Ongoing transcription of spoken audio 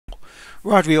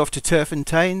Right, we're off to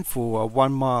Turffontein for a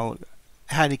 1 mile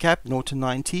handicap, 0 to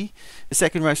 90. The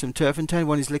second race from Turffontein,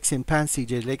 1 is Lixian Pan,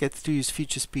 CJ Leggett, 2 is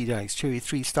Future Speed, Alex Cherry,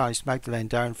 3 Stylish Magdalene,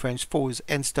 Darren French, 4 is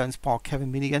Enstones Park,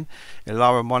 Kevin Minigan,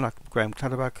 Lara Monarch, Graham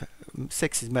Clutterbuck,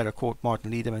 6 is Meadow Court,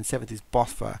 Martin Leaderman, 7th is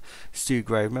Bothfa, Stu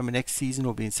Gray. Remember, next season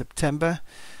will be in September.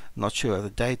 I'm not sure of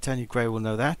the date, Tony Gray will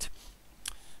know that.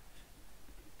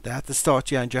 They're at the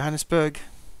start here in Johannesburg.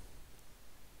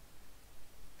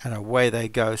 And away they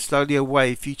go, slowly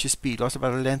away. Future Speed lost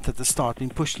about a length at the start, been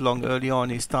pushed along early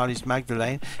on. Is Stylish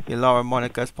Magdalene. Elara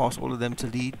Monarch goes past all of them to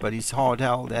lead, but he's hard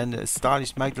held, and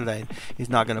Stylish Magdalene is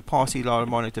now going to pass Elara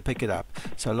Monarch to pick it up.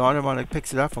 So Elara Monarch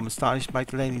picks it up from Stylish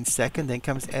Magdalene in second. Then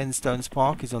comes Enstones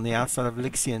Park, he's on the outside of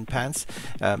Lixian Pants.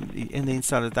 In the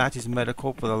inside of that is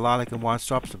Metacorp with a lilac and white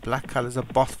stripes. The black colours of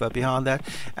Bothfa behind that,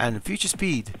 and Future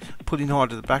Speed pulling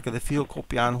hard at the back of the field, caught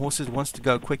behind horses, wants to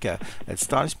go quicker. And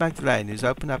Stylish Magdalene is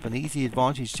open up an easy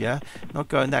advantage here, not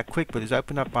going that quick, but is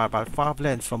opened up by about 5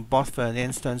 lengths from Bothfa and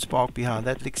Enstone Spark behind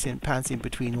that. Lixian Pants in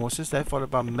between horses. They're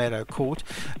followed by Meadow Court.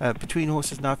 Between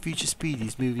horses now, Future Speed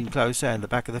is moving closer, and the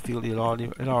back of the field,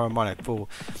 Elara Monarch for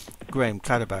Graham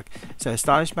Clutterbuck. So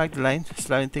Stylish Magdalene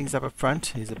slowing things up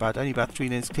front. He's only about 3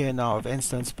 lengths clear now of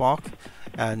Enstone Spark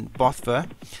and Bothfa.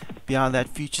 Behind that,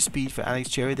 Future Speed for Alex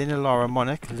Cherry, then Elara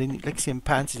Monarch. Lixian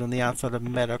Pants is on the outside of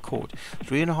Meadow Court.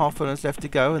 3.5 furlongs left to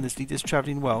go, and this leader's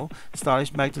travelling well.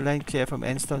 Stylish Magdalene clear from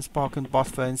Enstone Spark and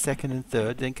Bothfa in second and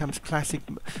third. Then comes Classic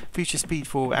Future Speed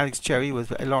for Alex Cherry with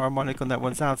Elara Monarch on that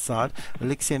one's outside.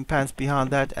 Lixian Pants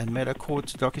behind that, and Meadow Court.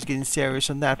 The doc is getting serious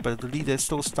on that, but the leader is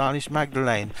still Stylish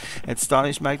Magdalene. It's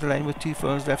Stylish Magdalene with 2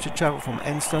 furlongs left to travel from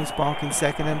Enstone Spark in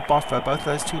second and Bothfa. Both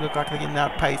those two look like they're getting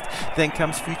outpaced. Then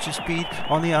comes Future Speed.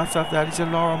 On the outside of that is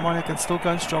Elara Monarch, and still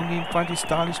going strongly in front is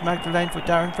Stylish Magdalene for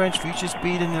Darren French. Future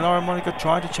Speed and Elara Monarch are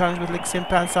trying to challenge with Lixian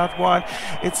Pants out wide.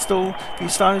 It's still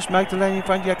Stylish Magdalene in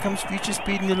front. Here comes Future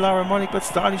Speed and Elara Monarch, but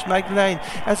Stylish Magdalene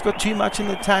has got too much in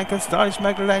the tank, and Stylish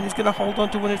Magdalene is going to hold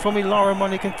on to win it from Elara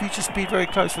Monarch, and Future Speed very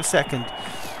close for second.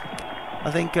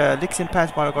 I think Lixian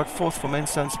Pants might have got 4th from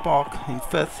Enstone Spark in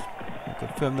 5th. We'll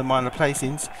confirm the minor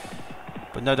placings,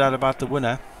 but no doubt about the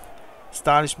winner.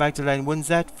 Stylish Magdalene wins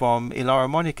that from Elara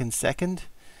Monarch in second.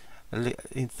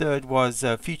 In third was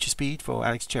Future Speed for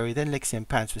Alex Cherry, then Lixian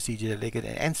Pants for CJ Leggett,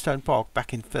 and Enstone Park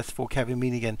back in 5th for Kevin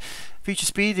Minigan. Future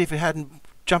Speed, if it hadn't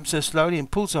jumped so slowly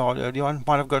and pulled so hard early on,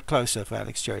 might have got closer for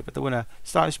Alex Cherry, but the winner,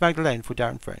 Stylish Magdalene for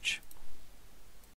Darren French.